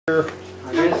I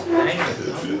guess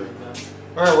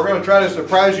All right, we're going to try to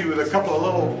surprise you with a couple of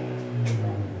little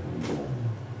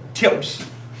tips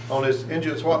on this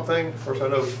engine swap thing. Of course, I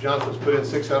know Johnson's put in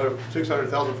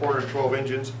 600,412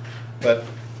 engines, but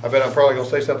I bet I'm probably going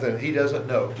to say something that he doesn't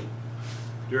know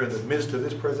during the midst of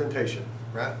this presentation,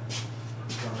 right?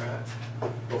 All right.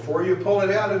 Before you pull it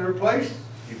out and replace,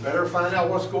 you better find out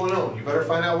what's going on. You better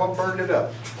find out what burned it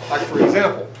up. Like, for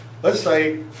example, let's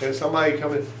say that somebody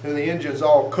coming and the engine's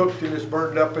all cooked and it's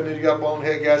burned up and then you got blown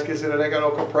head gaskets and it ain't got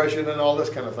no compression and all this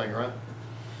kind of thing, right?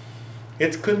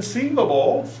 It's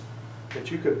conceivable that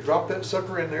you could drop that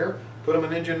sucker in there, put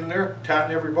an engine in there,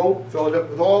 tighten every bolt, fill it up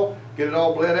with oil, get it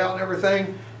all bled out and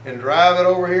everything, and drive it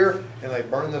over here and they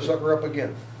burn the sucker up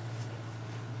again.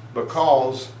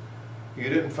 Because you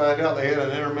didn't find out they had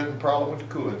an intermittent problem with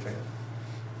the cooling fan.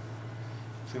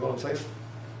 See what I'm saying?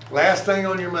 Last thing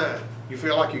on your mind. You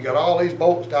feel like you got all these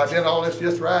bolts, I did all this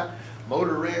just right,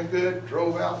 motor ran good,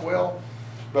 drove out well,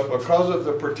 but because of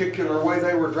the particular way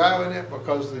they were driving it,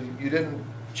 because you didn't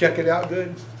check it out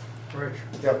good? Rich,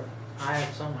 Yep. I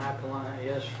had something happen like that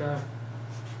yesterday.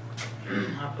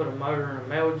 I put a motor in a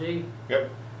Mel G. Yep.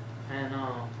 And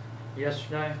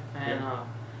yesterday, and like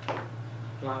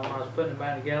when I was putting it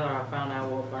back together, I found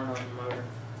out what burned up the motor.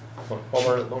 What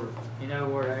burned up the motor? You know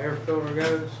where the air filter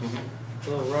goes? Mm-hmm. The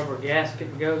little rubber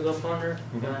gasket that goes up under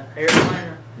Mm-hmm. the air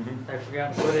cleaner. Mm-hmm. They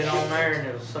forgot to put it on there, and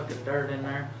it was sucking dirt in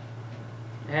there.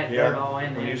 It had dirt all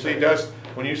in there. When you see dust,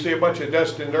 when you see a bunch of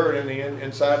dust and dirt in the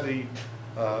inside the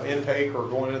intake or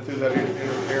going in through that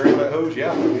air inlet hose,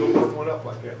 yeah, you'll burn one up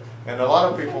like that. And a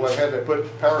lot of people have had to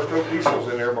put Power Stroke diesels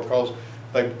in there because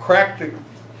they cracked the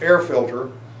air filter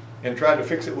and tried to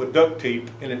fix it with duct tape,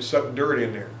 and it sucked dirt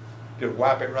in there. Just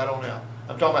wipe it right on out.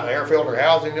 I'm talking about the air filter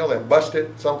housing, you know, they bust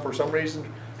it for some reason,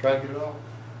 try to get it off.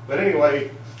 But anyway,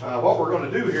 what we're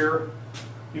going to do here,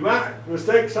 you might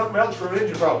mistake something else for an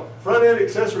engine problem. Front end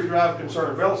accessory drive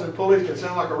concern. Belts and pulleys can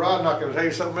sound like a rod knocker. I'll tell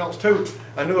you something else too.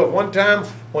 I knew of one time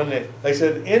when they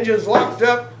said engine's locked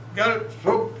up, got it,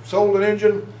 sold an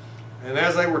engine, and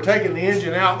as they were taking the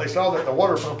engine out, they saw that the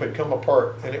water pump had come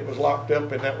apart and it was locked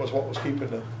up, and that was what was keeping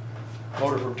the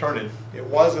motor from turning. It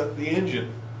wasn't the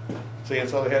engine. See, and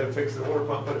so they had to fix the water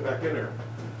pump, put it back in there.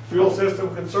 Fuel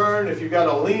system concern, if you've got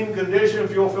a lean condition,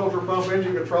 fuel filter pump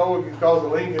engine control can cause a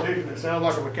lean condition that sounds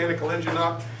like a mechanical engine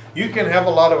knock. You can have a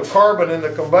lot of carbon in the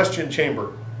combustion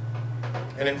chamber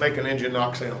and it make an engine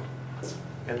knock sound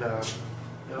and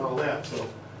all that. So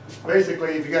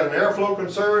basically, if you got an airflow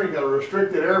concern, you got a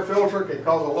restricted air filter, it can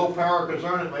cause a low power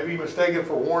concern. It may be mistaken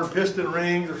for worn piston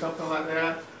rings or something like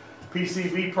that.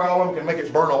 PCV problem can make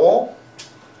it burn oil.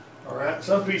 All right,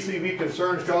 some PCV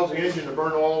concerns cause the engine to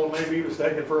burn oil and may be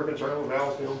mistaken for a concern with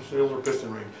valve stem seals or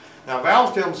piston rings. Now,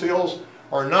 valve stem seals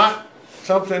are not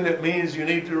something that means you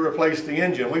need to replace the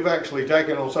engine. We've actually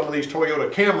taken on some of these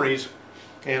Toyota Camrys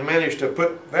and managed to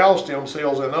put valve stem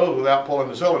seals in those without pulling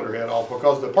the cylinder head off,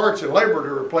 because the parts and labor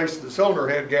to replace the cylinder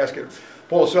head gasket,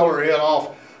 pull the cylinder head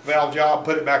off, valve job,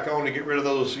 put it back on to get rid of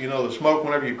those, you know, the smoke.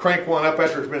 Whenever you crank one up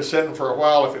after it's been sitting for a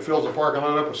while, if it fills the parking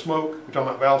lot up with smoke, we're talking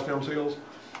about valve stem seals.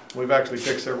 We've actually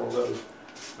fixed several of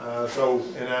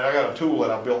those. And I got a tool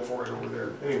that I built for it over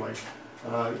there. Anyway,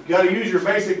 you got to use your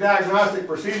basic diagnostic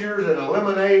procedures and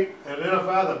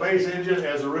identify the base engine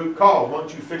as the root cause.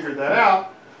 Once you figure that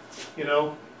out, you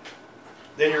know,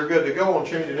 then you're good to go on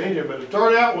changing the engine. But to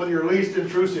start out with your least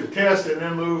intrusive test and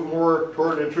then move more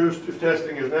toward intrusive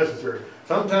testing as necessary.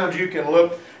 Sometimes you can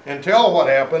look and tell what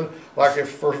happened. Like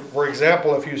if, for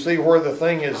example, if you see where the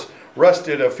thing is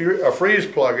rusted a freeze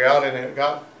plug out and it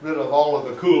got rid of all of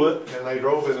the coolant and they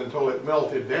drove it until it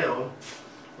melted down.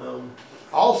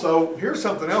 Also, here's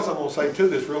something else I'm going to say too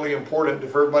that's really important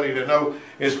for everybody to know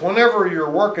is whenever you're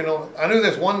working on, I knew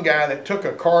this one guy that took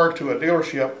a car to a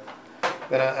dealership,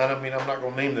 and I mean, I'm not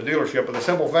going to name the dealership, but the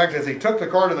simple fact is he took the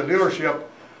car to the dealership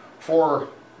for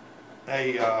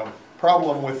a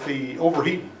problem with the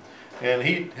overheating. And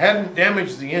he hadn't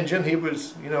damaged the engine. He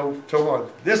was, you know,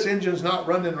 told this engine's not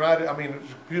running right. I mean,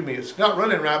 excuse me, it's not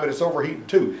running right, but it's overheating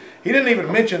too. He didn't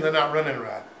even mention the not running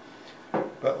right.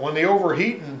 But when the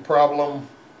overheating problem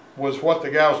was what the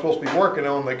guy was supposed to be working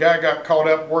on, the guy got caught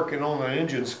up working on an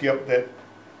engine skip that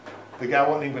the guy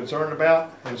wasn't even concerned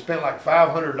about, and spent like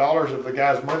 $500 of the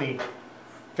guy's money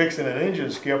fixing an engine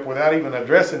skip without even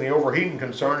addressing the overheating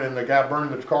concern, and the guy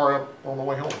burned the car up on the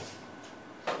way home.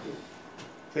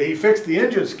 So he fixed the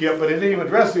engine skip, but he didn't even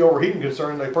address the overheating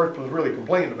concern the person was really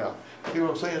complaining about. See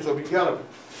what I'm saying? So you got to,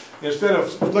 instead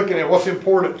of looking at what's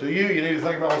important to you, you need to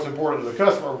think about what's important to the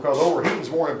customer, because overheating is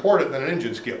more important than an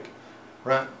engine skip,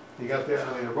 right? You got that?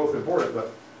 I mean, they're both important,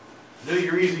 but do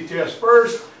your easy test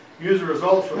first. Use the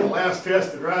results from the last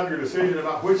test to drive your decision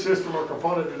about which system or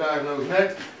component to diagnose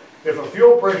next. If a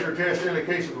fuel pressure test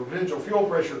indicates a potential fuel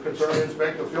pressure concern,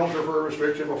 inspect the filter for a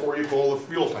restriction before you pull the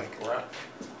fuel tank. Right?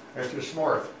 That's just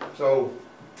smart. So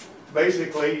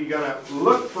basically, you're gonna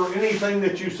look for anything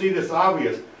that you see that's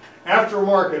obvious.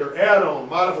 Aftermarket or add-on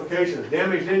modifications,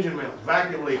 damaged engine mounts,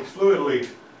 vacuum leaks, fluid leaks.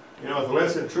 You know, if a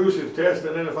less intrusive test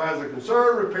identifies a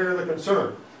concern, repair the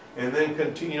concern. And then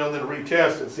continue, then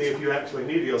retest and see if you actually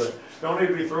need to go there. Don't need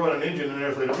to be throwing an engine in there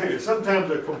if they don't need it.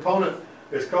 Sometimes a component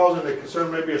that's causing the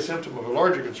concern may be a symptom of a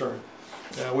larger concern.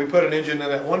 We put an engine in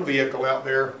that one vehicle out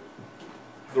there.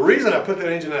 The reason I put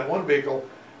that engine in that one vehicle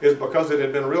is because it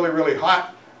had been really, really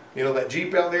hot. You know, that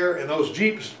Jeep out there, and those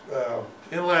Jeeps,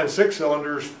 inline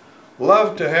 6-cylinders,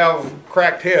 love to have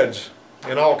cracked heads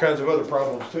and all kinds of other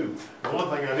problems too. The one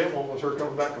thing I didn't want was her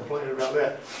coming back complaining about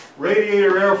that.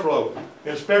 Radiator airflow.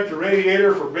 Inspect the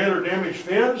radiator for bent or damaged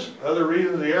fins. Other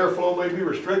reasons the airflow may be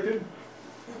restricted.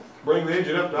 Bring the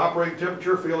engine up to operating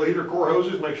temperature. Feel the heater core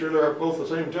hoses. Make sure they're both the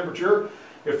same temperature.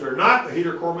 If they're not, the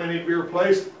heater core may need to be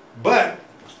replaced. But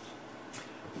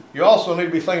you also need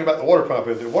to be thinking about the water pump.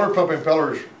 If the water pump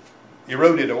impeller's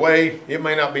eroded away, it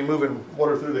may not be moving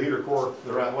water through the heater core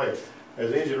the right way. As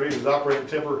the engine reads operating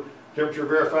temperature,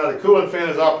 verify the coolant fan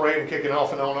is operating, kicking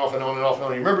off and on, off and on, and off and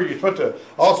on. You remember you put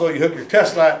also you hook your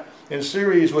test light in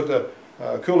series with the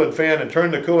coolant fan and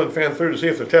turn the coolant fan through to see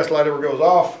if the test light ever goes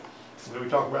off. We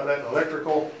talk about that in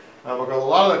electrical. Because a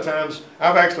lot of the times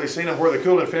I've actually seen them where the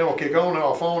coolant fan will kick on,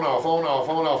 off, on, off, on, off,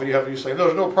 on, off, and you say, no,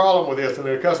 there's no problem with this, and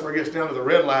the customer gets down to the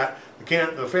red light,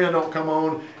 the fan don't come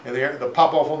on, and the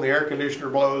pop off on the air conditioner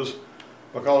blows,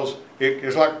 because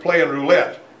it's like playing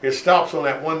roulette. It stops on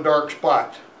that one dark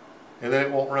spot, and then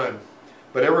it won't run.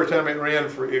 But every time it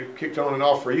ran, it kicked on and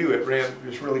off for you, it ran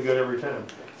just really good every time.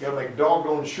 You gotta make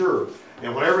doggone sure.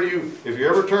 And if you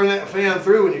ever turn that fan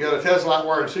through and you got a test light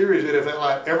wire in series, if that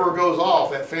light ever goes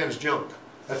off, that fan's junk.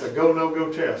 That's a go, no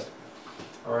go test.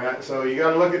 All right, so you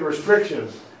gotta look at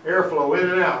restrictions, airflow in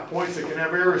and out. Points that can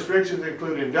have air restrictions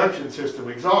include induction system,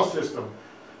 exhaust system.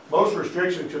 Most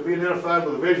restrictions should be identified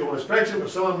with a visual inspection, but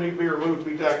some need to be removed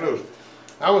to be diagnosed.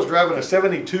 I was driving a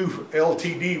 72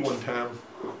 LTD one time,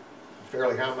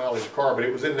 fairly high mileage car, but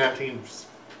it was in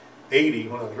 1980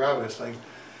 when I was driving this thing.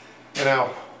 And I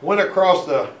went across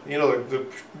the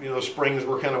springs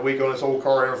were kind of weak on this old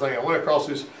car and everything. I went across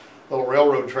this little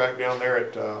railroad track down there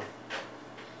at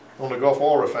on the Gulf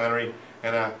Oil Refinery,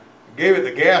 and I gave it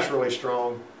the gas really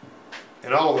strong,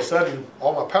 and all of a sudden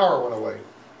all my power went away.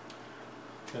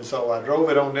 And so I drove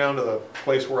it on down to the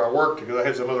place where I worked because I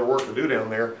had some other work to do down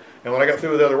there. And when I got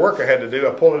through with the other work I had to do,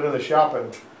 I pulled it in the shop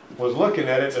and was looking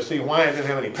at it to see why it didn't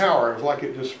have any power. It was like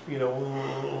it just,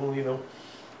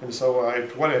 And so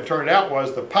what it turned out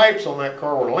was the pipes on that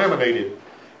car were laminated,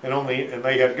 and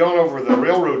they had gone over the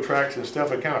railroad tracks and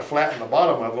stuff and kind of flattened the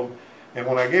bottom of them. And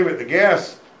when I gave it the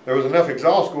gas, there was enough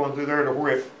exhaust going through there to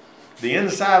where the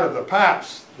inside of the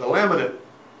pipes, the laminate,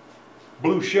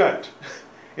 blew shut.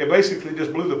 It basically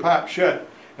just blew the pipe shut.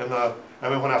 And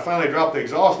when I finally dropped the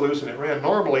exhaust loose and it ran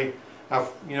normally, I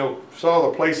saw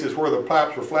the places where the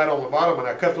pipes were flat on the bottom, and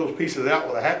I cut those pieces out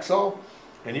with a hacksaw,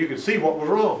 and you could see what was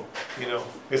wrong.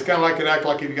 It's kind of like it act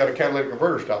like if you got a catalytic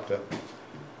converter stopped up.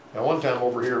 Now one time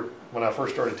over here, when I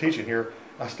first started teaching here,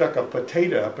 I stuck a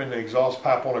potato up in the exhaust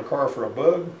pipe on a car for a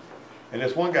bug, and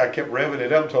this one guy kept revving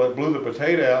it up until it blew the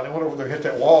potato out, and it went over there and hit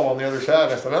that wall on the other side,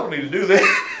 and I said, I don't need to do that.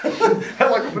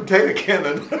 Had like a potato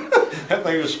cannon. That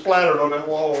thing was splattered on that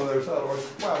wall on the other side. I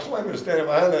was like, wow, somebody was standing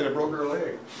behind that and broke her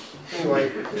leg. Anyway,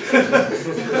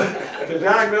 to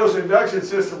diagnose induction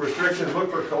system restrictions,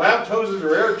 look for collapsed hoses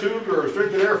or air tubes or a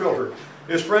restricted air filter.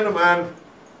 This friend of mine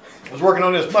was working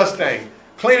on this Mustang,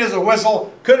 clean as a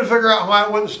whistle, couldn't figure out why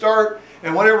it wouldn't start,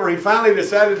 and whenever he finally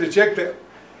decided to check the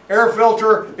air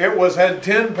filter, it had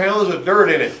 10 pounds of dirt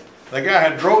in it. The guy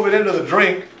had drove it into the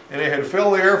drink, and it had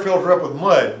filled the air filter up with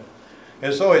mud.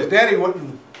 And so his daddy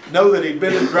wouldn't know that he'd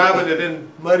been driving it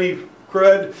in muddy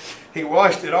crud. He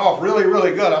washed it off really,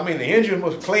 really good. I mean, the engine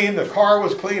was clean, the car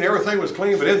was clean, everything was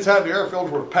clean, but inside the air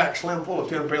filter was packed slim full of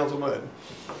 10 pounds of mud.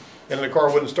 And the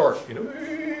car wouldn't start,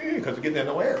 because it getting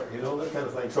no air, that kind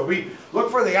of thing. So we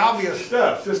look for the obvious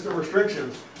stuff, system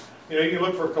restrictions. You can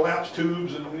look for collapsed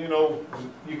tubes, and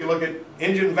you can look at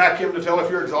engine vacuum to tell if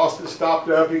your exhaust is stopped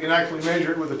up. You can actually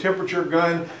measure it with a temperature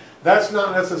gun. That's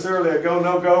not necessarily a go,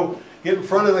 no go. Get in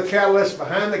front of the catalyst,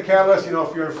 behind the catalyst.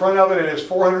 If you're in front of it and it's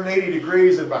 480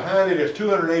 degrees and behind it is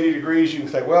 280 degrees, you can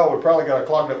say, well, we probably got a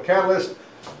clogged up catalyst.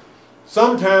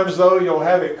 Sometimes though, you'll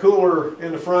have it cooler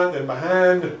in the front than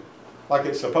behind, like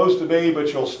it's supposed to be,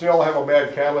 but you'll still have a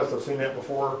bad catalyst. I've seen that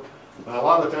before. A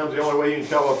lot of the times the only way you can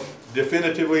tell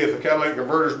definitively if the catalytic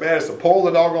converter's bad is to pull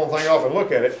the doggone thing off and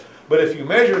look at it. But if you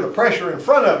measure the pressure in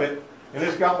front of it, and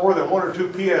it's got more than 1 or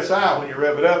 2 PSI when you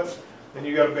rev it up, then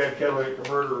you got a bad catalytic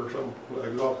converter or some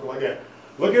exhaust like that.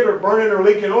 Look at it burning or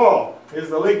leaking oil. Is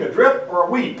the leak a drip or a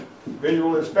weep?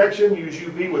 Visual inspection, use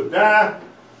UV with dye.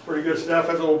 Pretty good stuff.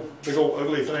 That's a little, big old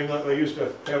ugly thing like they used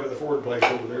to have at the Ford place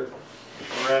over there.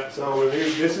 Alright, so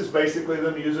this is basically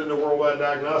them using the worldwide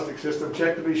diagnostic system.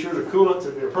 Check to be sure the coolant's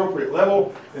at the appropriate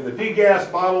level in the degas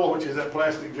bottle, which is that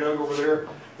plastic jug over there.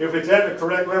 If it's at the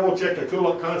correct level, check the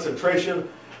coolant concentration.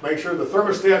 Make sure the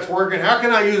thermostat's working. How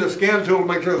can I use a scan tool to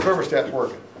make sure the thermostat's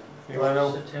working? Anybody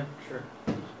know? The temperature.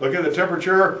 Look at the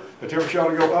temperature. The temperature ought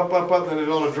to go up, up, up, then it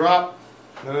ought to drop.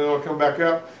 Then it ought to come back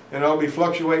up, and it'll be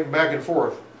fluctuating back and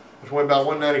forth. It's about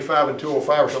 195 and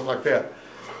 205 or something like that.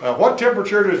 What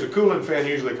temperature does the cooling fan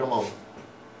usually come on?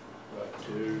 Like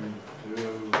 2,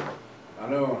 I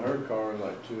know on her car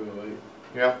like 208.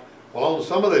 Yeah. Well, on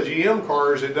some of the GM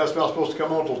cars, it does not supposed to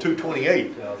come on until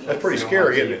 228. That's pretty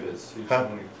scary, isn't it? Huh?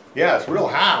 Yeah, it's real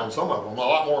high on some of them. A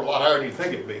lot higher than you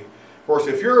think it'd be. Of course,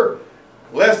 if you're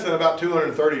less than about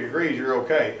 230 degrees, you're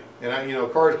okay. And you know,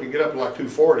 cars can get up to like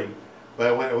 240.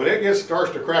 But when it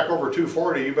starts to crack over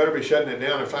 240, you better be shutting it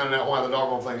down and finding out why the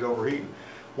doggone thing's overheating.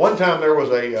 One time there was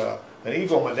an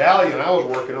Eagle medallion I was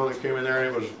working on that came in there,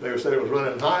 and they said it was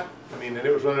running hot. I mean, and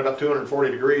it was running about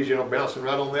 240 degrees, you know, bouncing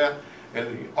right on that.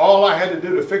 And all I had to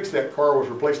do to fix that car was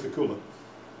replace the coolant.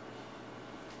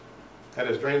 Had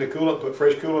to drain the coolant, put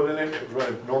fresh coolant in it, it was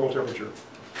running normal temperature.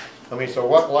 I mean, so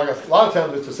what? Like a lot of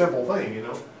times it's a simple thing, you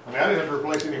know. I mean, I didn't have to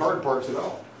replace any hard parts at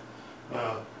all.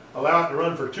 Allow it to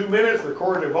run for 2 minutes,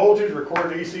 record the voltage, record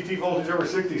the ECT voltage over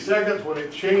 60 seconds. When it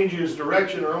changes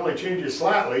direction or only changes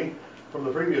slightly from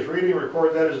the previous reading,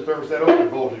 record that as a thermostat opening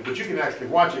voltage. But you can actually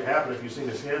watch it happen if you've seen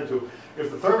the scan too.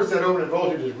 If the thermostat opening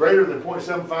voltage is greater than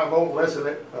 0.75 volt, less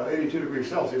than 82 degrees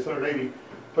Celsius, 180,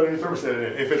 put a new thermostat in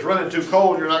it. If it's running too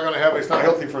cold, you're not going to have, it's not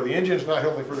healthy for the engine, it's not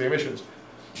healthy for the emissions.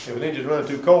 If an engine's running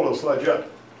too cold, it'll sludge up.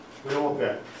 We don't want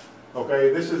that. Okay,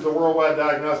 this is the worldwide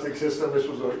diagnostic system. This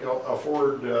was a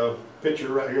Ford picture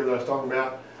right here that I was talking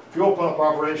about. Fuel pump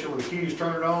operation when the keys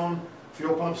turn on.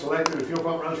 Fuel pump selected. The fuel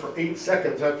pump runs for 8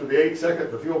 seconds. After the 8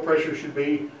 seconds, the fuel pressure should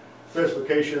be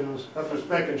specifications. After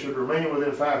specking should remain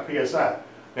within 5 psi.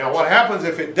 Now, what happens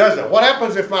if it doesn't? What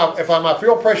happens if my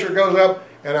fuel pressure goes up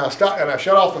and I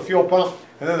shut off the fuel pump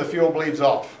and then the fuel bleeds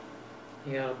off?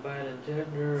 You got a bad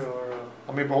injector or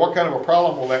I mean, but what kind of a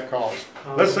problem will that cause?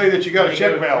 Let's say that you got a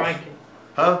check valve.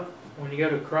 Huh? When you go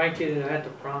to crank it, it had to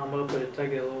prime up, but it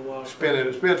take it a little while. Spin it.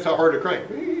 It spins so hard to crank.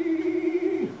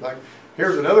 Like,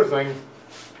 here's another thing.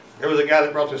 There was a guy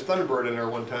that brought this Thunderbird in there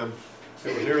one time.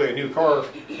 It was nearly a new car,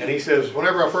 and he says,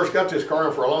 whenever I first got this car,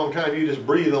 and for a long time, you just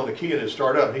breathe on the key and it'd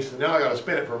start up. And he said, now I got to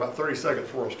spin it for about 30 seconds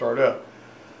before it'll start up.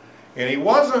 And he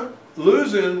wasn't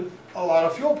losing a lot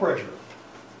of fuel pressure,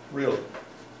 really.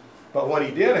 But what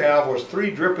he did have was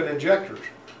 3 dripping injectors.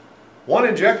 One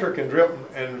injector can drip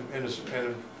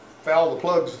and foul the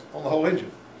plugs on the whole engine.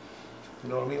 You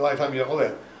know what I mean? A lot of times you don't know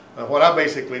that. What I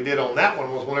basically did on that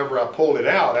one was whenever I pulled it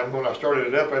out, and when I started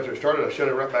it up, after it started, I shut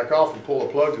it right back off and pulled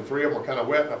the plugs, and 3 of them were kind of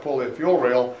wet, and I pulled the fuel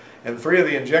rail, and 3 of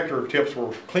the injector tips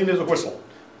were clean as a whistle.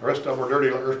 The rest of them were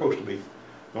dirty like they're supposed to be.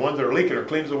 The ones that are leaking are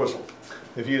clean as a whistle.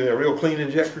 If you have a real clean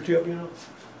injector tip, you know,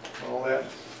 all that.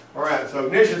 All right, so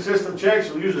ignition system checks.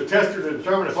 We'll use a tester to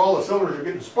determine if all the cylinders are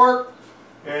getting spark,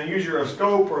 and use your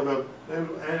scope or the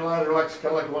analyzer, kind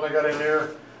of like the one I got in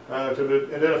there, to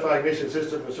identify ignition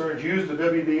system concerns. Use the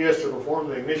WDS to perform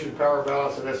the ignition power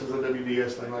balance, and this is a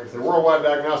WDS thing. Like I said, worldwide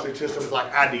diagnostic system is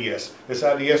like IDS. This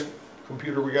IDS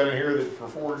computer we got in here that's for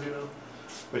Ford, you know,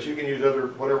 but you can use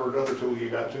whatever other tool you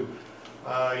got too.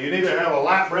 You need to have a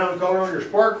light brown color on your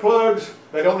spark plugs.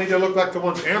 They don't need to look like the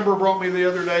ones Amber brought me the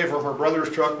other day from her brother's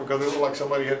truck, because they look like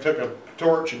somebody had took a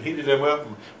torch and heated them up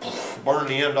and burned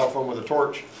the end off them with a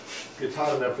torch. It's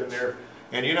hot enough in there.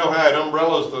 And you know how an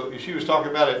umbrella, she was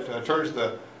talking about it, turns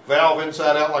the valve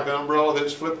inside out like an umbrella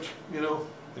that's flipped, you know.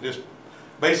 It just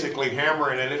basically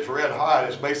hammering and it's red hot.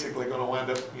 It's basically going to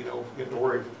wind up, you know, getting to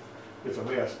where it's a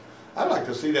mess. I'd like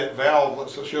to see that valve.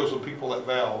 Let's show some people that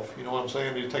valve. You know what I'm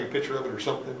saying? You take a picture of it or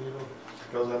something, you know.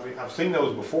 Because I mean, I've seen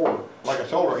those before. Like I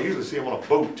told her, I usually see them on a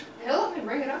boat. He'll let me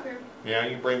bring it up here. Yeah,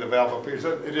 you can bring the valve up here.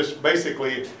 So it just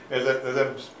basically, as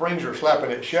the springs are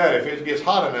slapping it shut, if it gets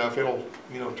hot enough, it'll,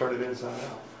 you know, turn it inside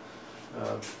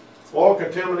out. Oil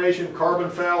contamination, carbon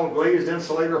foul, glazed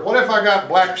insulator. What if I got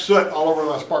black soot all over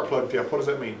my spark plug tip? What does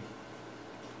that mean?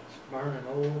 Burning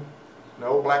oil.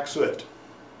 No, black soot.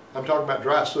 I'm talking about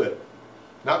dry soot.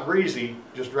 Not greasy,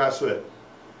 just dry soot.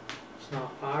 It's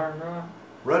not firing right.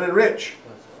 Running rich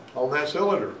on that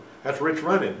cylinder. That's rich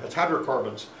running. That's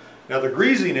hydrocarbons. Now the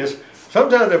greasiness,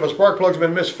 sometimes if a spark plug's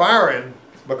been misfiring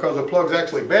because the plug's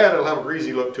actually bad, it'll have a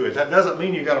greasy look to it. That doesn't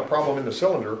mean you got a problem in the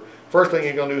cylinder. First thing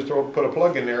you're going to do is put a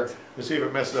plug in there and see if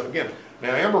it messes up again.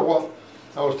 Now Amber, what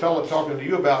I was talking to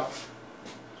you about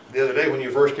the other day when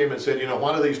you first came and said, you know,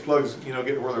 why do these plugs, you know,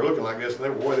 get to where they're looking like this? And they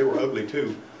were ugly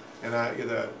too. And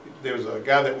there was a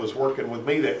guy that was working with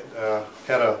me that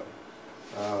had a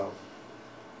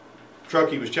truck.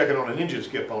 He was checking on an engine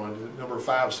skip on it, number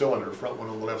 5 cylinder, front one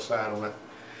on the left side on that.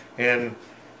 And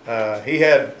he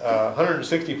had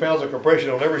 160 pounds of compression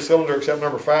on every cylinder except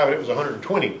number 5, and it was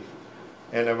 120.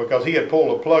 And because he had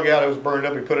pulled a plug out, it was burned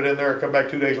up. He put it in there, come back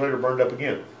 2 days later, burned up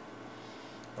again.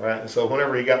 All right, and so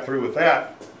whenever he got through with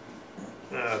that,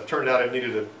 turned out it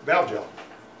needed a valve job.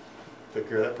 Took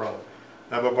care of that problem.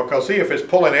 Now, but because see, if it's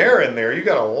pulling air in there, you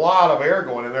got a lot of air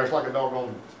going in there. It's like a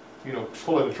doggone, you know,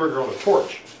 pulling the trigger on a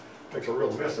torch. Makes a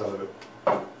real mess out of it.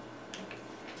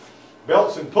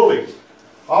 Belts and pulleys.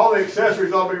 All the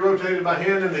accessories ought to be rotated by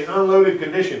hand in the unloaded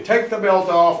condition. Take the belt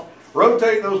off,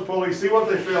 rotate those pulleys, see what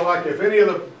they feel like. If any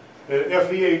of the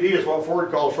FEAD is what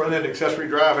Ford calls front end accessory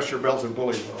drive, it's your belts and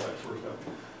pulleys and all that sort of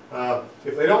stuff.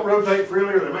 If they don't rotate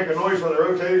freely or they make a noise when they're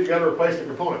rotated, you got to replace the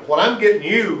component. What I'm getting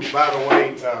you, by the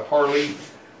way, Harley,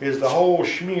 is the whole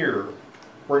schmear.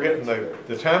 We're getting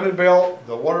the timing belt,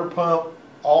 the water pump,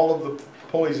 all of the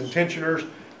pulleys and tensioners,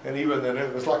 and even then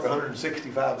it's like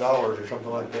 $165 or something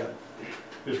like that.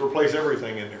 Just replace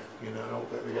everything in there. You know, I don't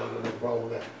think we got any problem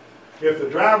with that. If the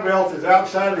drive belt is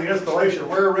outside of the installation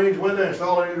wear range window,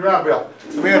 install a new drive belt.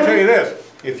 I mean, I'll tell you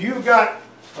this, if you've got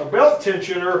a belt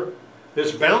tensioner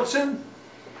that's bouncing,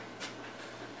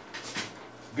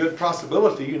 good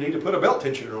possibility you need to put a belt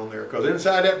tensioner on there, because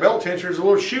inside that belt tensioner is a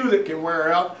little shoe that can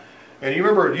wear out. And you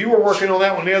remember, you were working on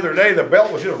that one the other day, the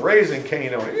belt was just a raising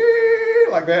cane on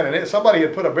it, like that, and somebody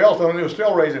had put a belt on it, and it was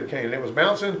still raising cane, and it was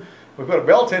bouncing. We put a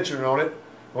belt tensioner on it,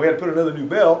 and we had to put another new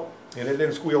belt, and it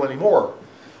didn't squeal anymore.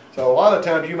 So a lot of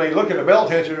times you may look at a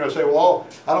belt tensioner and say, well,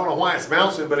 I don't know why it's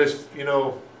bouncing, but it's, you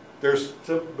know,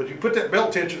 but you put that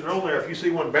belt tensioner on there if you see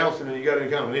one bouncing and you got any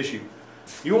kind of an issue.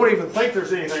 You won't even think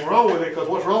there's anything wrong with it, because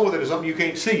what's wrong with it is something you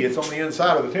can't see. It's on the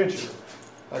inside of the tensioner.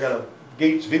 I got a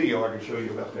Gates video I can show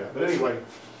you about that. But anyway,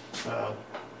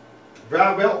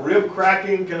 drive belt rib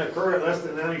cracking can occur at less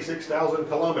than 96,000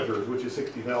 kilometers, which is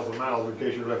 60,000 miles in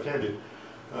case you're left-handed.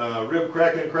 Rib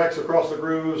cracking, cracks across the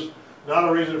grooves, not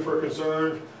a reason for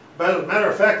concern. But as a matter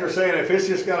of fact, they're saying if it's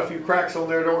just got a few cracks on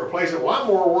there, don't replace it. Well, I'm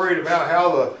more worried about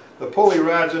how the pulley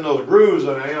rides in those grooves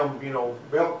than I am, you know,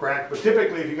 belt crack. But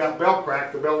typically, if you got belt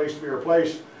crack, the belt needs to be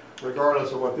replaced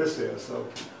regardless of what this is. So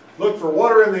look for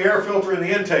water in the air filter in the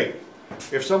intake.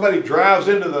 If somebody drives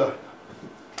into the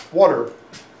water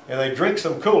and they drink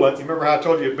some coolant, you remember how I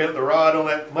told you it bent the rod on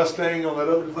that Mustang, on that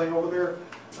other thing over there?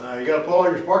 You got to pull all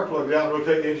your spark plugs out and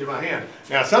rotate the engine by hand.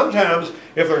 Now sometimes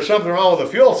if there's something wrong with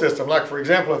the fuel system, like for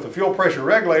example if the fuel pressure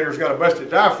regulator's got a busted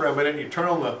diaphragm in it, and you turn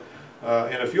on the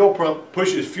and a fuel pump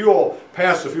pushes fuel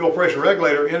past the fuel pressure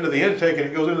regulator into the intake and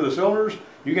it goes into the cylinders,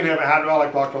 you can have a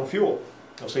hydraulic locked on fuel.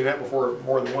 I've seen that before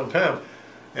more than one time.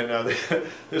 And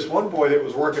this one boy that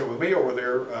was working with me over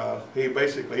there, he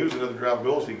was another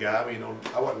drivability guy. I mean,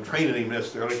 I wasn't training him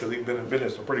necessarily because he'd been in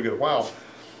business a pretty good while.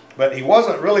 But he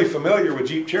wasn't really familiar with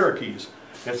Jeep Cherokees.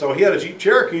 And so he had a Jeep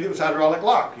Cherokee that was hydraulic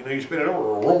lock. You know, you spin it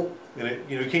over, and it,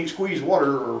 you know, you can't squeeze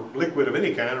water or liquid of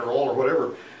any kind or oil or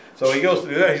whatever. So he goes to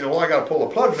do that. He said, well, I got to pull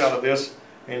the plugs out of this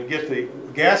and get the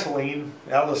gasoline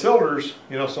out of the cylinders,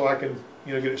 you know, so I can,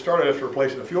 you know, get it started after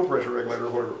replacing the fuel pressure regulator or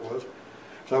whatever it was.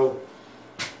 So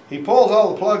he pulls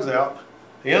all the plugs out.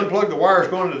 He unplugged the wires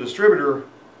going to the distributor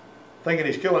thinking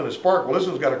he's killing the spark. Well, this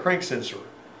one's got a crank sensor.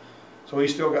 So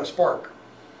he's still got spark.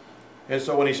 And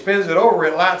so when he spins it over,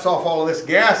 it lights off all of this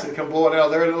gas that come blowing out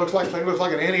of there. And it looks like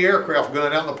an anti-aircraft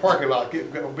gun out in the parking lot,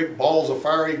 getting big balls of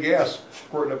fiery gas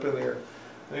squirting up in there.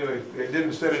 Anyway, it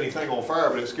didn't set anything on fire,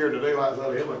 but it scared the daylights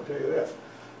out of him, I can tell you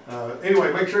that.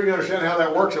 Anyway, make sure you understand how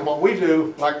that works. And what we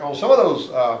do, like on some of those,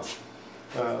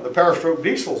 the Power Stroke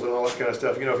diesels and all that kind of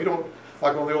stuff, you know, if you don't,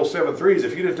 like on the old 7.3s,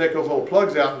 if you didn't take those little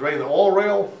plugs out and drain the oil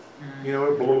rail, you know,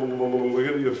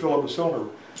 you fill up the cylinder.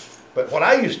 But what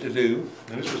I used to do,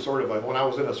 and this was sort of like when I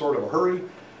was in a sort of a hurry,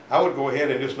 I would go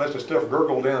ahead and just let the stuff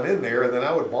gurgle down in there, and then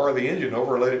I would bar the engine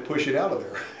over and let it push it out of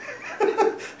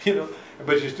there. You know,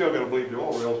 but you still got to bleed the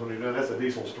oil rails when you're done. That's a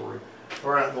diesel story.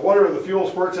 All right, the water of the fuel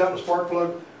squirts out in the spark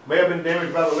plug. May have been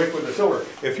damaged by the liquid in the cylinder.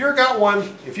 If you've got one,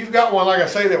 like I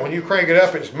say, that when you crank it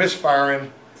up, it's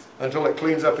misfiring until it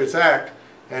cleans up its act,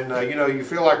 and you know, you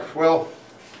feel like, well,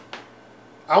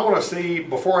 I want to see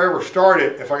before I ever start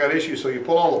it if I got issues. So you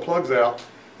pull all the plugs out,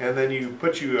 and then you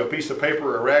put you a piece of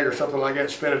paper or a rag or something like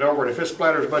that, spin it over, and if it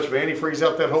splatters a bunch of antifreeze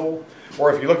out that hole,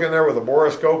 or if you look in there with a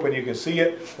borescope and you can see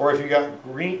it, or if you got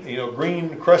green,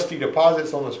 green crusty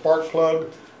deposits on the spark plug,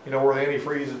 where the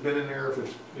antifreeze has been in there, if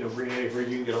it's, green antifreeze,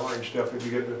 you can get orange stuff if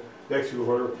you get the Dexter or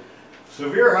whatever.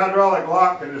 Severe hydraulic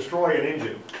lock can destroy an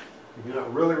engine if you're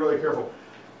not really, really careful.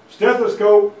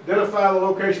 Stethoscope, identify the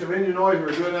location of engine noise.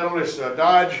 We're doing that on this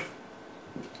Dodge.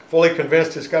 Fully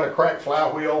convinced it's got a cracked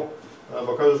flywheel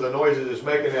because of the noises it's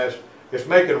making. It's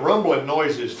making rumbling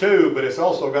noises too, but it's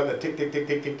also got the tick, tick, tick,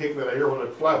 tick, tick, tick that I hear when the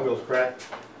flywheel's cracked.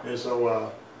 And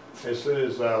so as soon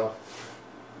as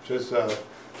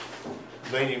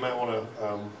Zane, you might want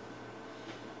to,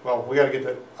 well, we got to get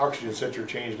that oxygen sensor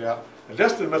changed out. And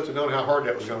Dustin must have known how hard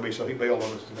that was going to be, so he bailed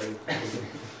on us today.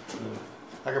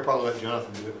 I could probably let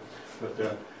Jonathan do it,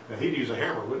 but he'd use a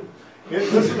hammer, wouldn't he?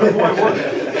 This is the point.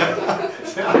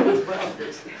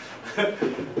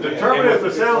 Determine if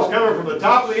the sound is coming from the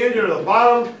top of the engine or the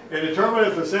bottom, and determine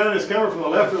if the sound is coming from the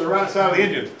left or the right side of the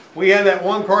engine. We had that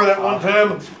one car that one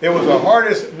time. It was the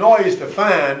hardest noise to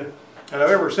find that I've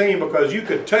ever seen, because you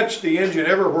could touch the engine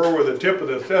everywhere with the tip of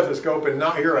the stethoscope and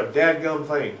not hear a dadgum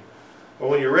thing. But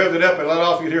when you revved it up and let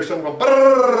off, you'd hear something go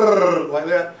brrrr, like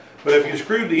that. But if you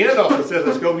screwed the end off the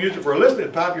stethoscope and used it for a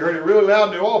listening pipe, you heard it really loud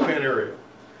in the oil pan area.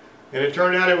 And it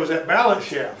turned out it was that balance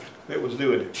shaft that was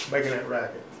doing it, making that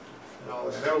racket. And that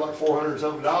was like $400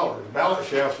 something. The balance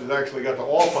shaft has actually got the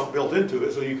oil pump built into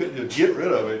it, so you couldn't just get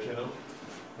rid of it,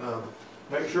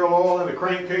 Make sure the oil in the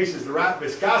crankcase is the right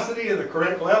viscosity and the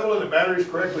correct level, and the battery is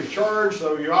correctly charged,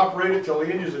 so you operate it till the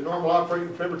engine's at normal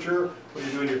operating temperature when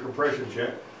you're doing your compression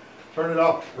check. Turn it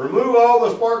off. Remove all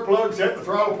the spark plugs, set the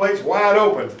throttle plates wide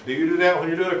open. Do you do that when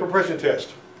you're doing a compression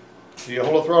test? Do you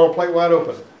hold a throttle plate wide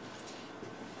open?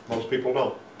 Most people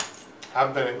don't.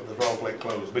 I've done it with the throttle plate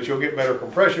closed, but you'll get better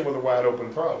compression with a wide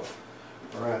open throttle.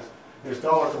 All right.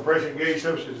 Install a compression gauge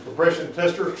substitute compression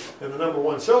tester in the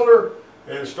 #1 cylinder,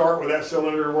 and start with that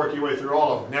cylinder and work your way through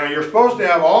all of them. Now you're supposed to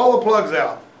have all the plugs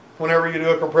out whenever you do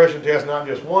a compression test, not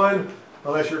just one,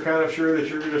 unless you're kind of sure that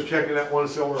you're just checking that one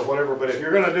cylinder or whatever. But if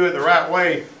you're going to do it the right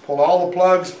way, pull all the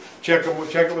plugs, check it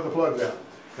with the plugs out.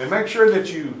 And make sure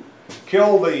that you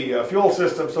kill the fuel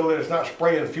system so that it's not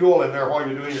spraying fuel in there while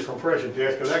you're doing your compression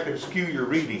test, because that can skew your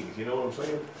readings, you know what I'm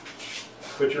saying?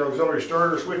 Put your auxiliary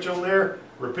starter switch on there,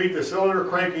 repeat the cylinder,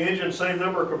 crank the engine, same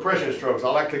number of compression strokes. I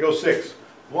like to go 6.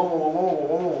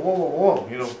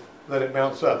 Let it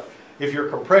bounce up. If your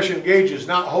compression gauge is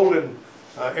not holding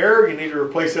air, you need to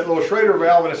replace that little Schrader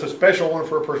valve, and it's a special one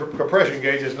for a compression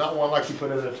gauge. It's not one like you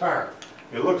put in a tire.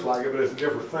 It looks like it, but it's a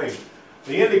different thing.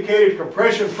 The indicated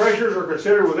compression pressures are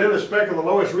considered within the spec of the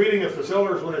lowest reading of the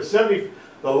cylinders when it's 70.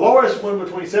 The lowest one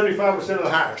between 75% of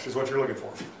the highest is what you're looking for.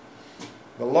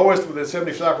 The lowest within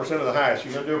 75% of the highest.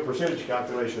 You're going to do a percentage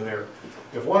calculation there.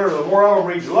 If one or the more of them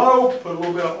reads low, put a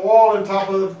little bit of oil on top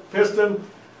of the piston.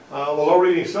 The low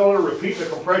reading cylinder, repeat the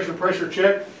compression pressure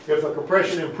check. If the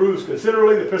compression improves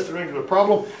considerably, the piston ring is a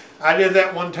problem. I did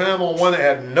that one time on one that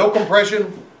had no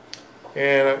compression,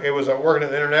 and it was working at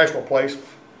the International place.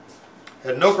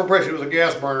 Had no compression. It was a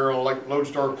gas burner on like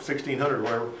Lodestar 1600 or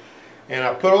whatever. And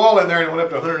I put oil in there and it went up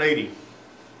to 180.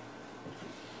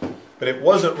 But it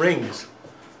wasn't rings.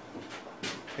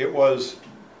 It was,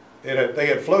 they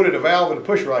had floated a valve and a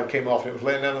push rod came off and it was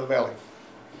laying down in the valley.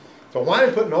 So why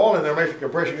did putting oil in there make the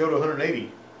compression go to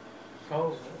 180?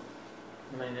 Because,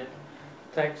 it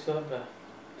takes up the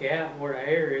gap where the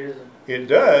air is. It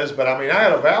does, but I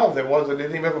had a valve that didn't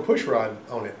even have a push rod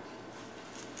on it.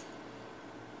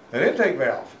 An intake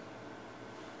valve.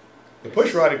 The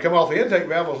push rod had come off the intake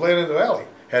valve, was laying in the valley.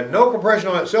 Had no compression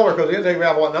on that cylinder because the intake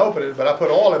valve wasn't opening, but I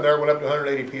put oil in there, it went up to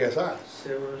 180 psi.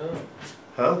 Sealed it up.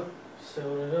 Huh?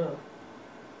 Sealed it up.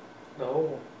 The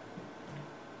oil.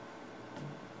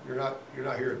 You're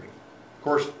not hearing me. Of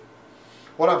course,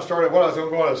 what I was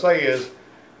going to say is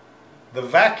the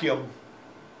vacuum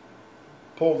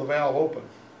pulled the valve open.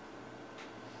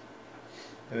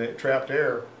 And it trapped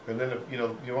air. And then, you know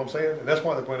what I'm saying? And that's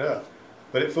why they went up.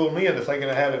 But it fooled me into thinking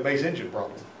I had a base engine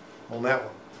problem on that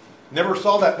one. Never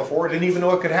saw that before. Didn't even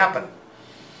know it could happen.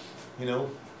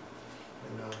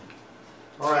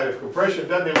 All right, if compression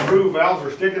doesn't improve, valves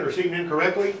are sticking or seating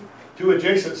incorrectly. 2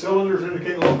 adjacent cylinders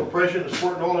indicate low compression. The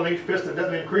squirting oil in each piston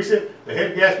doesn't increase it. The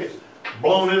head gasket's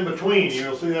blown in between.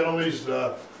 You'll see that on these,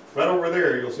 right over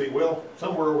there. You'll see, well,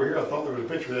 somewhere over here I thought there was a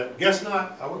picture of that. Guess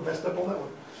not. I would have messed up on that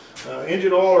one.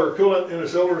 Engine oil or coolant in the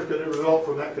cylinders could result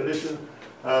from that condition.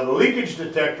 The leakage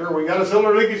detector, we got a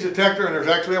cylinder leakage detector, and there's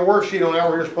actually a worksheet on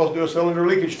how we're supposed to do a cylinder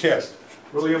leakage test.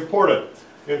 Really important.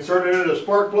 insert it into the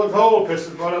spark plug hole,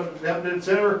 piston's brought up dead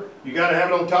center. You gotta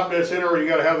have it on top dead center, or you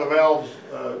gotta have the valves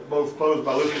both closed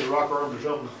by loosening the rocker arms or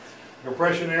something.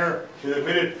 Compression air is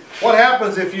admitted. What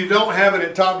happens if you don't have it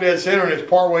at top dead center and it's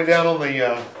part way down on the,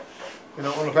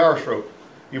 on the power stroke?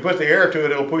 You put the air to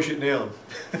it, it'll push it down.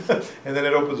 And then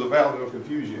it opens the valve, it'll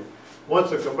confuse you.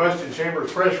 Once the combustion chamber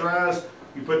is pressurized,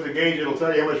 you put the gauge, it'll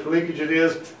tell you how much leakage it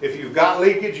is. If you've got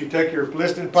leakage, you take your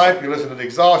listening pipe, you listen to the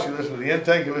exhaust, you listen to the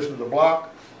intake, you listen to the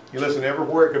block, you listen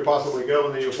everywhere it could possibly go,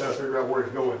 and then you'll kind of figure out where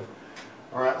it's going.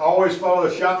 All right, always follow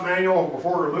the shop manual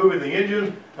before removing the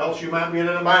engine, else you might be in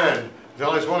a bind.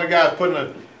 There's one of the guys putting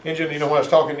an engine, when I was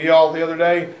talking to y'all the other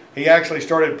day, he actually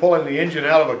started pulling the engine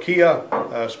out of a Kia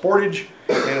Sportage,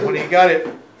 and when he got it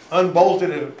unbolted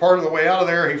and part of the way out of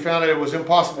there, he found that it was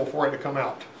impossible for it to come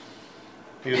out.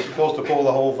 He was supposed to pull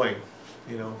the whole thing,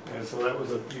 and so that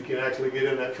was you can actually get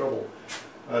in that trouble.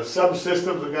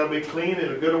 Subsystems have got to be clean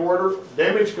and in good order.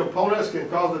 Damaged components can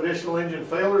cause additional engine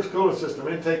failures. Cooling system,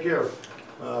 intake air,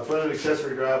 front and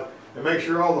accessory drive, and make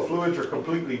sure all the fluids are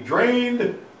completely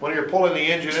drained when you're pulling the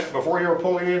engine in, before you're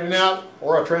pulling the engine out,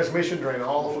 or a transmission drain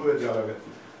all the fluids out of it.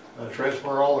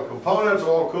 Transfer all the components.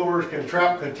 Oil coolers can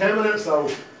trap contaminants, so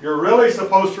you're really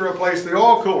supposed to replace the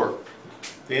oil cooler.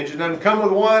 If the engine doesn't come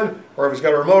with one, or if it's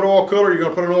got a remote oil cooler, you're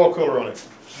going to put an oil cooler on it.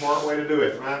 Smart way to do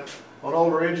it, right? On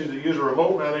older engines that use a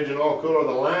remote mount engine oil cooler,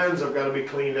 the lines have got to be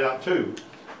cleaned out too.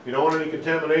 You don't want any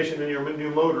contamination in your new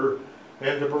motor.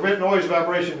 And to prevent noise,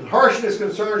 vibration, and harshness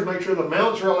concerns, make sure the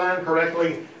mounts are aligned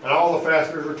correctly and all the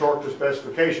fasteners are torqued to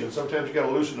specifications. Sometimes you got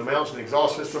to loosen the mounts in the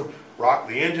exhaust system, rock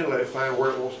the engine, let it find where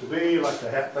it wants to be, like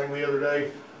the hat thing the other day.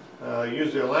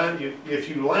 Use the align. If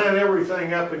you line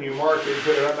everything up and you mark it and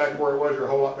put it right back where it was, you're a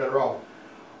whole lot better off.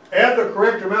 Add the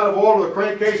correct amount of oil to the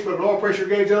crankcase, put an oil pressure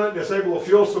gauge on it, disable the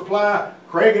fuel supply,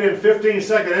 crank it in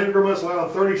 15-second increments,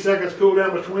 allowing 30 seconds cool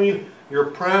down between. You're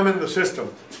priming the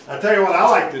system. I tell you what I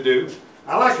like to do.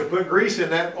 I like to put grease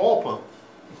in that oil pump,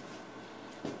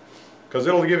 because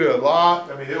it'll give you a lot,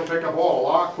 it'll pick up oil a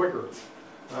lot quicker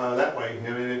that way.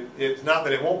 It's not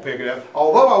that it won't pick it up.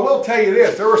 Although I will tell you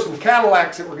this, there were some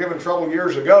Cadillacs that were given trouble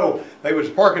years ago. They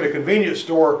would park at a convenience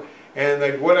store, and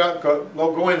they'd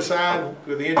go inside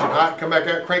with the engine hot, come back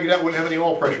out, crank it out, wouldn't have any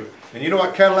oil pressure. And you know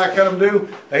what Cadillac had them do?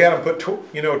 They had them put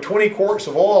 20 quarts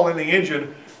of oil in the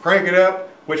engine, crank it up,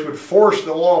 which would force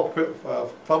the oil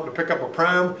pump to pick up a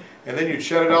prime, and then you'd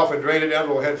shut it off and drain it down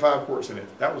until it had 5 quarts in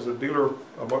it. That was the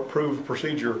dealer-approved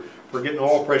procedure for getting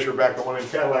oil pressure back on one of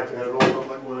the Cadillacs that had an oil pump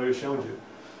like one I just showed you.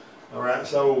 All right,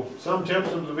 so some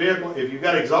temps of the vehicle, if you've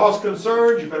got exhaust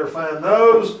concerns, you better find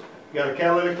those. You got a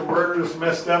catalytic converter that's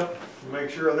messed up, make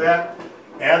sure of that.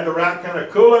 Add the right kind of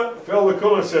coolant, fill the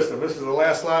coolant system. This is the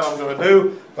last slide I'm going to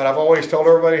do, but I've always told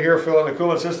everybody here, filling the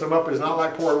coolant system up is not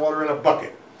like pouring water in a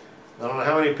bucket. I don't know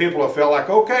how many people have felt like,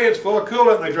 okay, it's full of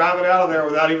coolant, and they drive it out of there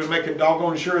without even making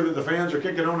doggone sure that the fans are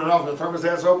kicking on and off and the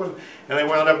thermostat's open, and they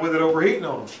wound up with it overheating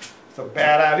on them. It's a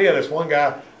bad idea. This one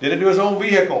guy did it to his own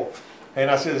vehicle,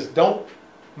 and I says, don't,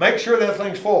 make sure that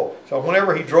thing's full. So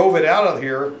whenever he drove it out of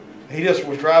here, he just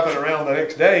was driving around the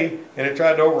next day, and it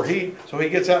tried to overheat, so he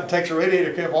gets out and takes a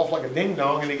radiator cap off like a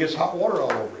ding-dong, and he gets hot water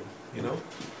all over him,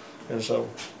 And so,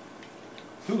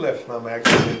 who left my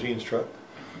magazine in Gene's truck?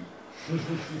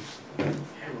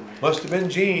 Must have been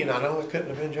Gene. I know it couldn't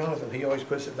have been Jonathan. He always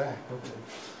puts it back. Okay.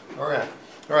 All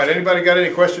right. Anybody got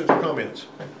any questions or comments?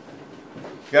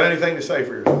 Got anything to say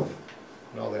for yourself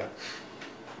and all that?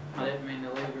 I didn't mean to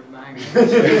leave your bag.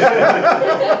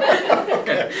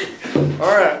 Okay.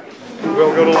 All right.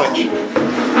 We'll go to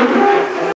lunch.